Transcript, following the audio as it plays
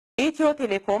Itiyoo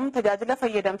Telekoom tajaajila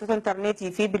fayyadamtoota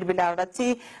intarneetii fi bilbilaa irratti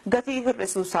gatii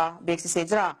hir'isuusaa beeksisee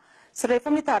jira.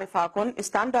 Sirreeffamni taarifaa kun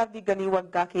istaandaardii galii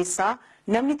waggaa keessaa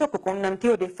namni tokko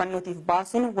quunnamtii odeeffannootiif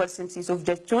baasuun wal simsiisuuf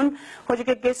jechuun hojii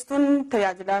gaggeessituun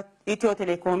tajaajila Itiyoo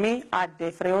Telekoomii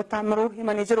aadde Fireewoot Taamiruu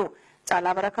himanii jiru.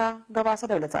 Caalaa Barakaa gabaasa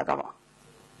dabalataa qaba.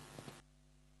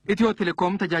 Itiyoo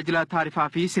Telekoom tajaajila taarifaa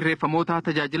fi sirreeffamoota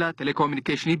tajaajila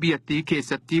telekominikeeshinii biyyattii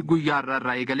keessatti guyyaa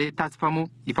irraa eegalee taasifamu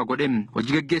ifa godhe.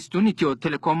 Hojii gaggeessituun Itiyoo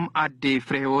Telekoom aadde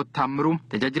Fireewoot Taamiruu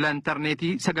tajaajila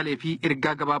intarneetii sagalee fi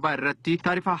ergaa gabaabaa irratti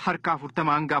taarifaa harka 40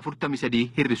 hanga 43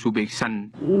 hir'isuu beeksisan.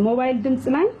 ሞባይል ድምጽ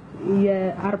ላይ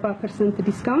የ40%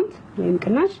 ዲስካውንት ወይም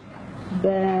ቅናሽ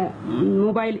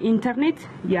በሞባይል ኢንተርኔት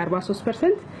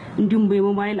የ43% እንዲሁም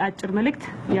በሞባይል አጭር መልእክት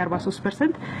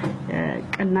የ43%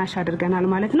 ቅናሽ አድርገናል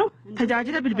ማለት ነው።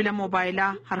 tajaajila bilbila moobaayilaa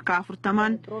harka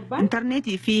 40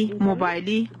 intarneetii fi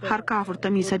moobaayilii harka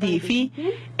 43 fi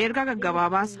ergaa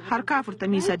gaggabaabaas harka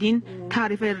 43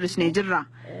 taarifa hir'isnee jirra.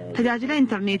 Tajaajila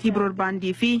intarneetii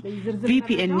biroodbaandii fi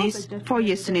VPNs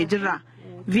fooyyessinee jirra.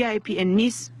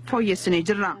 VIPNs fooyyessinee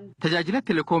jirra. Tajaajila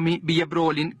telekoomii biyya biroo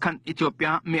waliin kan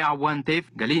Itoophiyaa mi'aa waan ta'eef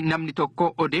galii namni tokko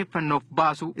odeeffannoof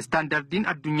baasu istaandardiin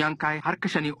addunyaan kaa'e harka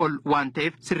 5 ol waan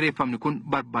ta'eef sirreeffamni kun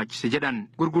barbaachise jedhan.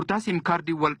 Gurgurtaa sim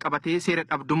kaardii wal qabatee seera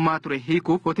dhabdummaa ture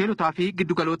hiikuuf hoteelotaa fi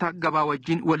giddugaloota gabaa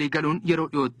wajjin walii galuun yeroo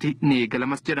dhiyootti ni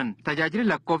eegalamas jedhan. Tajaajila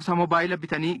lakkoofsa moobaayila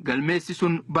bitanii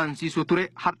galmeessisuun bansiisuu ture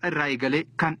har'a irraa eegalee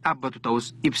kan dhaabbatu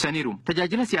ta'us ibsaniiru.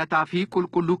 Tajaajila si'ataa fi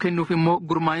qulqulluu kennuuf immoo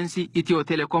gurmaa'insi Itiyoo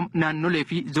Telekoom naannolee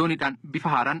fi zooniidhaan bifa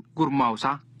haaraan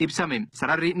gurmaa'usaa ibsame.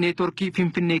 Sararri neetworkii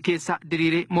Finfinnee keessa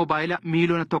diriiree moobaayila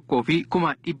miiliyoona 1 fi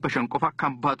 500,000 qofa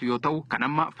kan baatu yoo ta'u kan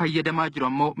amma fayyadamaa jiru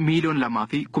ammoo miiliyoona 2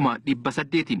 fi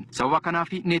 800,000. Sababa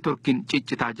kanaaf neetworkiin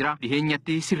ciccitaa jira.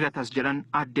 Dhiheenyatti sirratas jedhan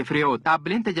aadde Fireewoot.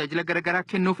 Dhaabbileen tajaajila garaagaraa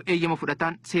kennuuf eeyyama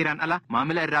fudhatan seeraan ala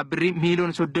maamila irraa birrii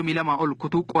miiliyoona 32 ol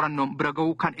kutuu qorannoon bira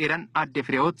ga'uu kan eeran aadde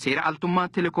Fireewoot seera altummaa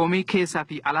telekoomii keessaa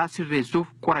fi alaa sirreessuuf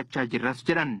qorachaa jirras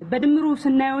jedhan. በድምሩ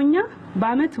ስናየው እኛ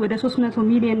በአመት ወደ 300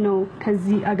 ሚሊዮን ነው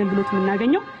ከዚህ አገልግሎት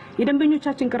የምናገኘው።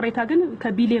 የደንበኞቻችን ቅሬታ ግን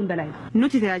ከቢሊዮን በላይ ነው።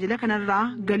 nuti tajaajila kanarraa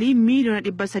galii miiliyoona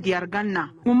 300 arganna.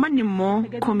 Uummanni immoo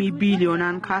komii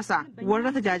biiliyoonaan kaasa.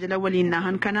 Warra tajaajila waliin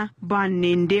nahan kana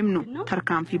baannee hin deemnu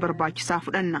tarkaanfii barbaachisaa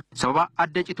fudhanna. Sababa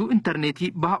adda cituu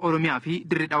intarneetii baha Oromiyaa fi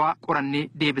Dirree Dhawaa qorannee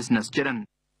deebisnas jedhan.